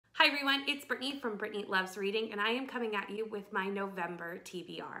Hi everyone, it's Brittany from Brittany Loves Reading, and I am coming at you with my November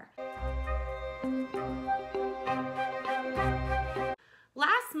TBR.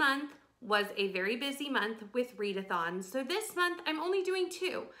 Last month was a very busy month with readathons, so this month I'm only doing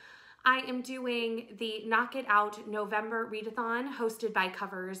two. I am doing the Knock It Out November readathon hosted by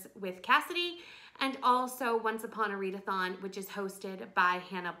Covers with Cassidy, and also Once Upon a Readathon, which is hosted by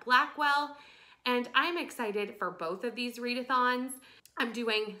Hannah Blackwell. And I'm excited for both of these readathons. I'm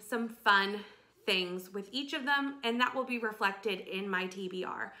doing some fun things with each of them, and that will be reflected in my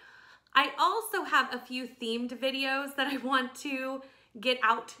TBR. I also have a few themed videos that I want to get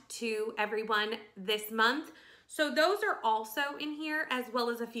out to everyone this month. So those are also in here, as well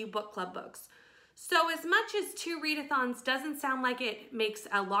as a few book club books. So as much as two readathons doesn't sound like it makes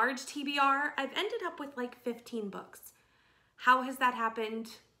a large TBR, I've ended up with like 15 books. How has that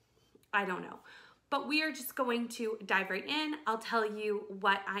happened? I don't know. But we are just going to dive right in. I'll tell you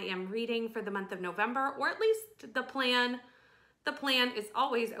what I am reading for the month of November, or at least the plan. The plan is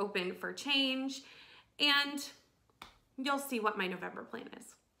always open for change, and you'll see what my November plan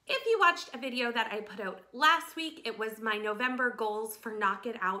is. If you watched a video that I put out last week, it was my November goals for Knock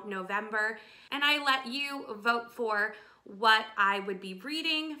It Out November, and I let you vote for what I would be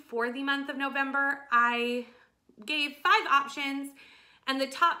reading for the month of November. I gave 5 options, and the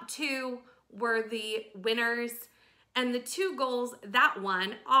top 2 were the winners, and the 2 goals that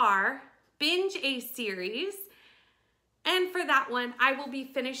won are binge a series, and for that one I will be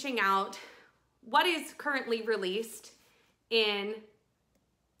finishing out what is currently released in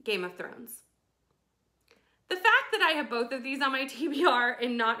Game of Thrones. The fact that I have both of these on my TBR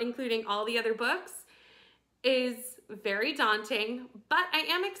and not including all the other books is very daunting, but I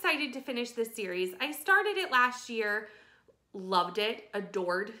am excited to finish this series. I started it last year, loved it,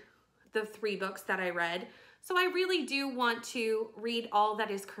 adored the 3 books that I read. So I really do want to read all that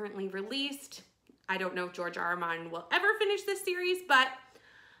is currently released. I don't know if George R. R. Martin will ever finish this series, but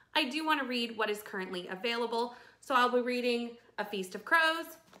I do want to read what is currently available. So I'll be reading A Feast of Crows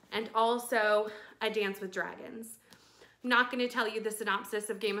and also A Dance with Dragons. I'm not going to tell you the synopsis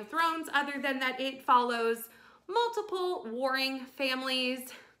of Game of Thrones other than that it follows multiple warring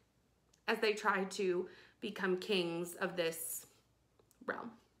families as they try to become kings of this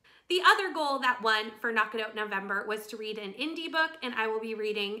realm. The other goal that won for Knock It Out November was to read an indie book, and I will be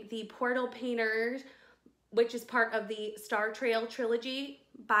reading The Portal Painters, which is part of the Star Trail trilogy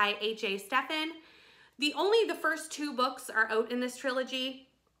by H.A. Steffen. Only the first 2 books are out in this trilogy.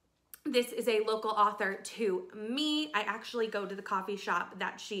 This is a local author to me. I actually go to the coffee shop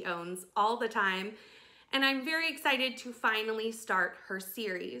that she owns all the time, and I'm very excited to finally start her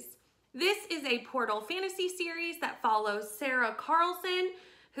series. This is a portal fantasy series that follows Sarah Carlson,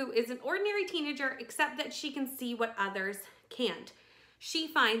 who is an ordinary teenager, except that she can see what others can't. She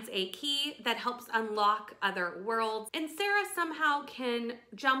finds a key that helps unlock other worlds, and Sarah somehow can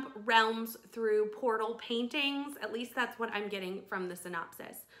jump realms through portal paintings. At least that's what I'm getting from the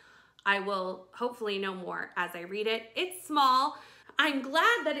synopsis. I will hopefully know more as I read it. It's small. I'm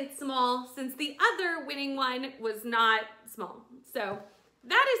glad that it's small since the other winning one was not small. So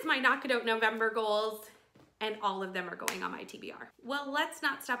that is my Knock It Out November goals, and all of them are going on my TBR. Well, let's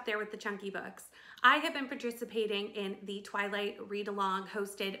not stop there with the chunky books. I have been participating in the Twilight read-along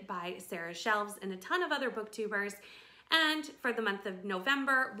hosted by Sarah Shelves and a ton of other booktubers, and for the month of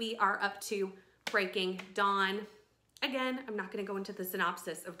November, we are up to Breaking Dawn. Again, I'm not gonna go into the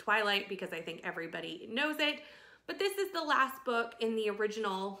synopsis of Twilight because I think everybody knows it, but this is the last book in the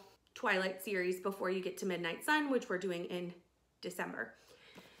original Twilight series before you get to Midnight Sun, which we're doing in December.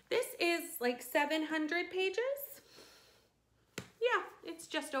 This is like 700 pages. Yeah, it's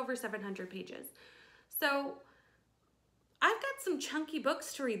just over 700 pages. So I've got some chunky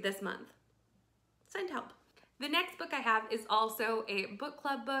books to read this month. Send help. The next book I have is also a book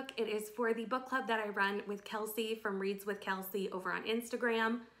club book. It is for the book club that I run with Kelsey from Reads with Kelsey over on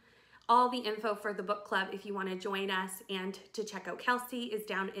Instagram. All the info for the book club, if you want to join us and to check out Kelsey, is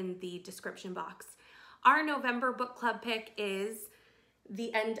down in the description box. Our November book club pick is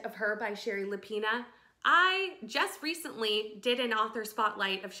The End of Her by Sherry Lapina. I just recently did an author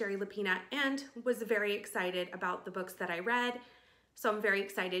spotlight of Sherry Lapina and was very excited about the books that I read, so I'm very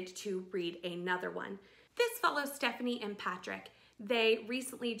excited to read another one. This follows Stephanie and Patrick. They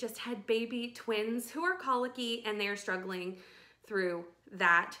recently just had baby twins who are colicky, and they're struggling through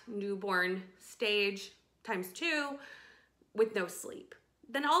that newborn stage ×2 with no sleep.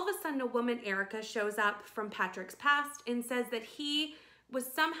 Then all of a sudden a woman, Erica, shows up from Patrick's past and says that he was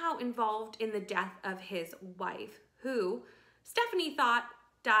somehow involved in the death of his wife, who Stephanie thought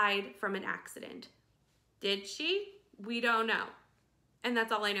died from an accident. Did she? We don't know. And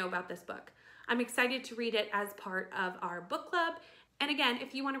that's all I know about this book. I'm excited to read it as part of our book club. And again,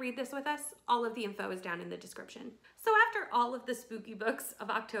 if you want to read this with us, all of the info is down in the description. So after all of the spooky books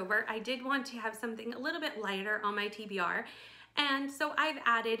of October, I did want to have something a little bit lighter on my TBR. And so I've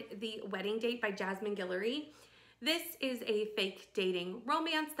added The Wedding Date by Jasmine Guillory. This is a fake dating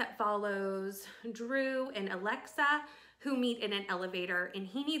romance that follows Drew and Alexa, who meet in an elevator, and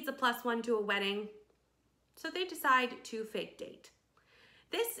he needs a +1 to a wedding. So they decide to fake date.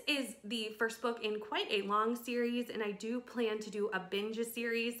 This is the first book in quite a long series, and I do plan to do a binge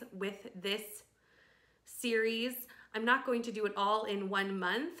series with this series. I'm not going to do it all in 1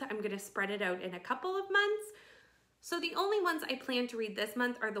 month. I'm going to spread it out in a couple of months. So the only ones I plan to read this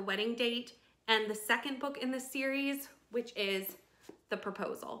month are The Wedding Date and the second book in the series, which is The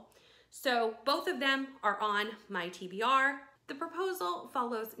Proposal. So both of them are on my TBR. The Proposal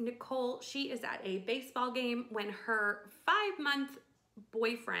follows Nicole. She is at a baseball game when her 5-month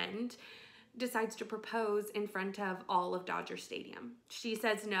boyfriend decides to propose in front of all of Dodger Stadium. She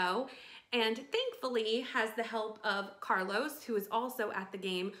says no, and thankfully has the help of Carlos, who is also at the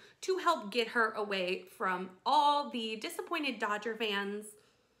game, to help get her away from all the disappointed Dodger fans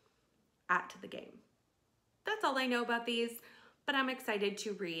at the game. That's all I know about these, but I'm excited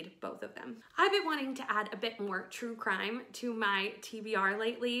to read both of them. I've been wanting to add a bit more true crime to my TBR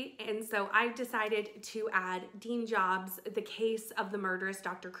lately, and so I've decided to add Dean Jobs' The Case of the Murderous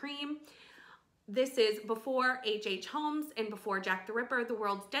Dr. Cream. This is before H.H. Holmes and before Jack the Ripper. The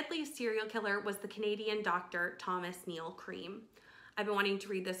world's deadliest serial killer was the Canadian doctor Thomas Neal Cream. I've been wanting to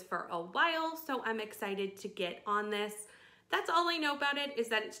read this for a while, so I'm excited to get on this. That's all I know about it, is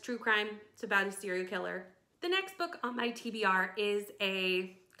that it's true crime. It's about a serial killer. The next book on my TBR is a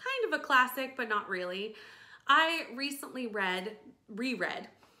kind of a classic, but not really. I recently reread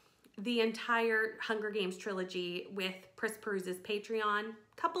the entire Hunger Games trilogy with Pris Peruse's Patreon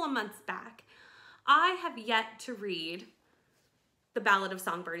a couple of months back. I have yet to read The Ballad of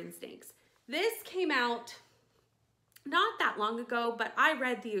Songbird and Snakes. This came out not that long ago, but I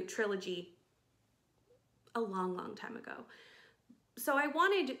read the trilogy a long, long time ago. So I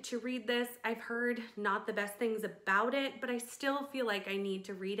wanted to read this. I've heard not the best things about it, but I still feel like I need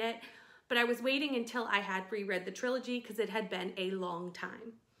to read it. But I was waiting until I had reread the trilogy because it had been a long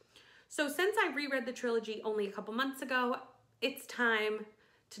time. So since I reread the trilogy only a couple months ago, it's time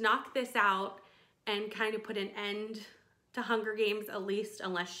to knock this out and kind of put an end to Hunger Games, at least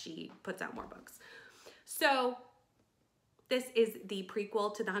unless she puts out more books. So this is the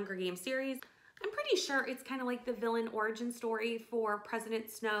prequel to the Hunger Games series. I'm pretty sure it's kind of like the villain origin story for President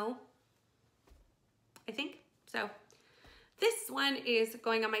Snow. I think so. This one is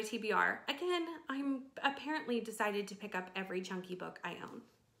going on my TBR. Again, I'm apparently decided to pick up every chunky book I own.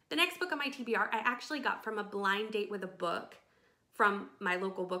 The next book on my TBR I actually got from a blind date with a book from my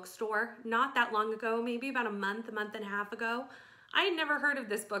local bookstore not that long ago, maybe about a month and a half ago. I had never heard of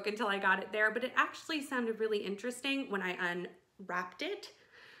this book until I got it there, but it actually sounded really interesting when I unwrapped it.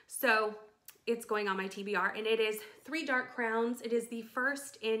 So it's going on my TBR, and it is Three Dark Crowns. It is the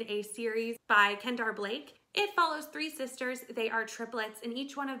first in a series by Kendar Blake. It follows 3 sisters. They are triplets, and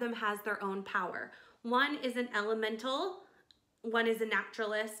each one of them has their own power. One is an elemental, one is a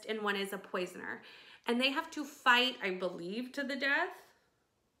naturalist, and one is a poisoner. And they have to fight, I believe, to the death.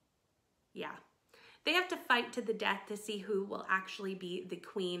 Yeah. They have to fight to the death to see who will actually be the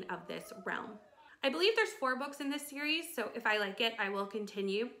queen of this realm. I believe there's 4 books in this series, so if I like it, I will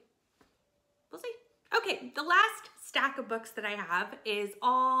continue. We'll see. Okay, the last stack of books that I have is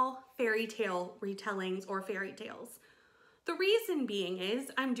all fairy tale retellings or fairy tales. The reason being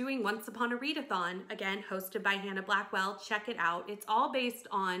is I'm doing Once Upon a Readathon, again, hosted by Hannah Blackwell. Check it out. It's all based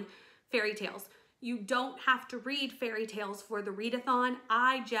on fairy tales. You don't have to read fairy tales for the readathon.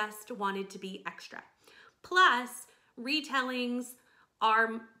 I just wanted to be extra. Plus, retellings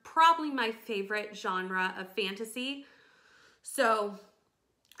are probably my favorite genre of fantasy. So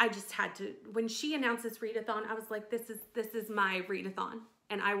I just had to, when she announced this readathon, I was like, this is my readathon,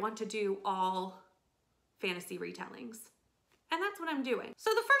 and I want to do all fantasy retellings. And that's what I'm doing. So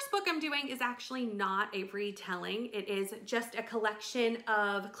the first book I'm doing is actually not a retelling. It is just a collection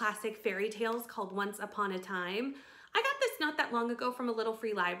of classic fairy tales called Once Upon a Time. I got this not that long ago from a little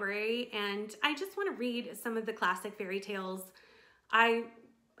free library, and I just want to read some of the classic fairy tales. I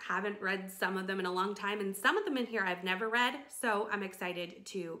haven't read some of them in a long time, and some of them in here I've never read, so I'm excited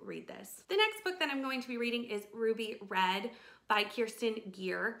to read this. The next book that I'm going to be reading is Ruby Red by Kirsten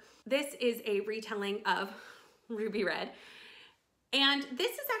Gier. This is a retelling of Ruby Red. And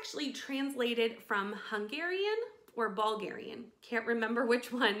this is actually translated from Hungarian or Bulgarian. Can't remember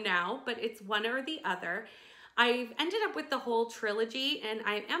which one now, but it's one or the other. I've ended up with the whole trilogy, and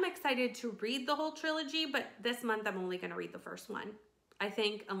I am excited to read the whole trilogy, but this month I'm only going to read the first one, I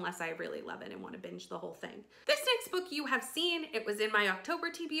think, unless I really love it and want to binge the whole thing. This next book you have seen, it was in my October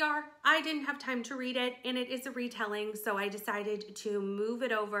TBR. I didn't have time to read it, and it is a retelling, so I decided to move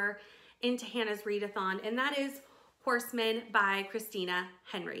it over into Hannah's readathon, and that is Horseman by Christina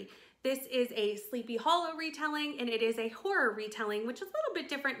Henry. This is a Sleepy Hollow retelling, and it is a horror retelling, which is a little bit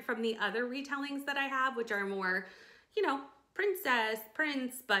different from the other retellings that I have, which are more, you know, princess,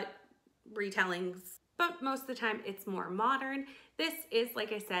 prince, but retellings. But most of the time it's more modern. This is,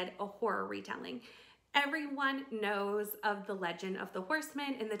 like I said, a horror retelling. Everyone knows of the legend of the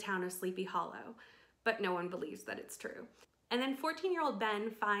horseman in the town of Sleepy Hollow, but no one believes that it's true. And then 14-year-old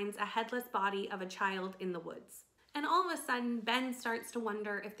Ben finds a headless body of a child in the woods. And all of a sudden, Ben starts to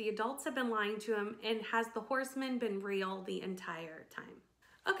wonder if the adults have been lying to him, and has the horseman been real the entire time?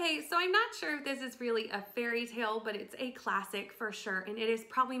 Okay, so I'm not sure if this is really a fairy tale, but it's a classic for sure, and it is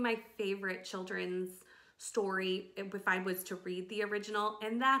probably my favorite children's story if I was to read the original,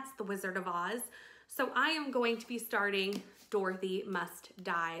 and that's The Wizard of Oz. So I am going to be starting Dorothy Must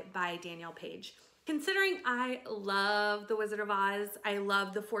Die by Danielle Page. Considering I love The Wizard of Oz, I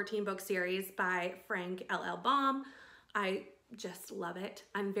love the 14-book series by Frank L.L. Baum. I just love it.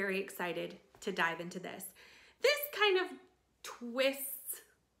 I'm very excited to dive into this. This kind of twists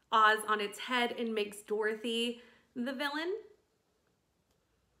Oz on its head and makes Dorothy the villain.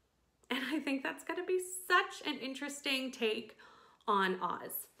 And I think that's going to be such an interesting take on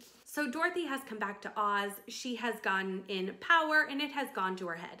Oz. So Dorothy has come back to Oz. She has gotten in power, and it has gone to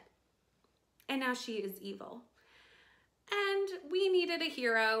her head. And now she is evil. And we needed a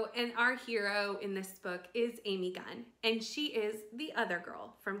hero, and our hero in this book is Amy Gunn, and she is the other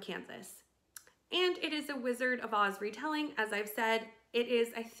girl from Kansas. And it is a Wizard of Oz retelling, as I've said. It is,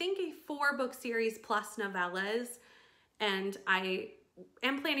 I think, a 4-book series plus novellas, and I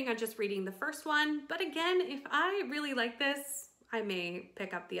am planning on just reading the first one, but again, if I really like this, I may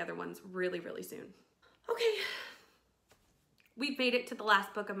pick up the other ones really, really soon. Okay, we've made it to the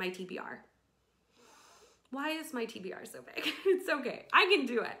last book of my TBR. Why is my TBR so big? It's okay. I can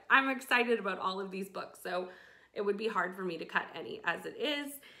do it. I'm excited about all of these books, so it would be hard for me to cut any as it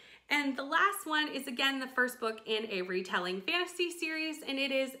is. And the last one is, again, the first book in a retelling fantasy series, and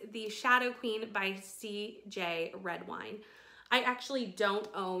it is The Shadow Queen by C.J. Redwine. I actually don't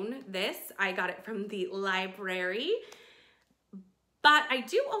own this. I got it from the library, but I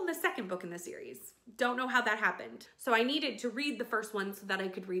do own the second book in the series. Don't know how that happened. So I needed to read the first one so that I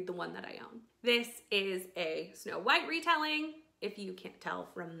could read the one that I own. This is a Snow White retelling, if you can't tell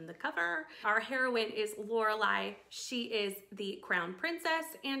from the cover. Our heroine is Lorelai. She is the crown princess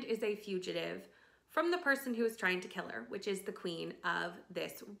and is a fugitive from the person who is trying to kill her, which is the queen of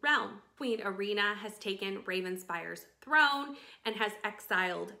this realm. Queen Irina has taken Ravenspire's throne and has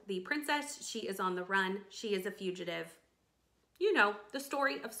exiled the princess. She is on the run. She is a fugitive. You know, the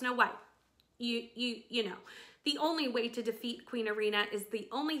story of Snow White. You know. The only way to defeat Queen Irina is the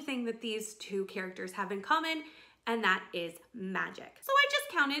only thing that these two characters have in common, and that is magic. So I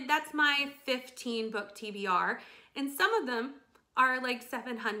just counted, that's my 15-book TBR, and some of them are like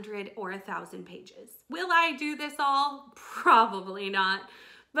 700 or 1,000 pages. Will I do this all? Probably not,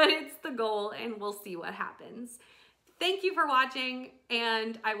 but it's the goal, and we'll see what happens. Thank you for watching,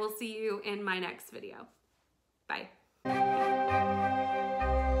 and I will see you in my next video. Bye.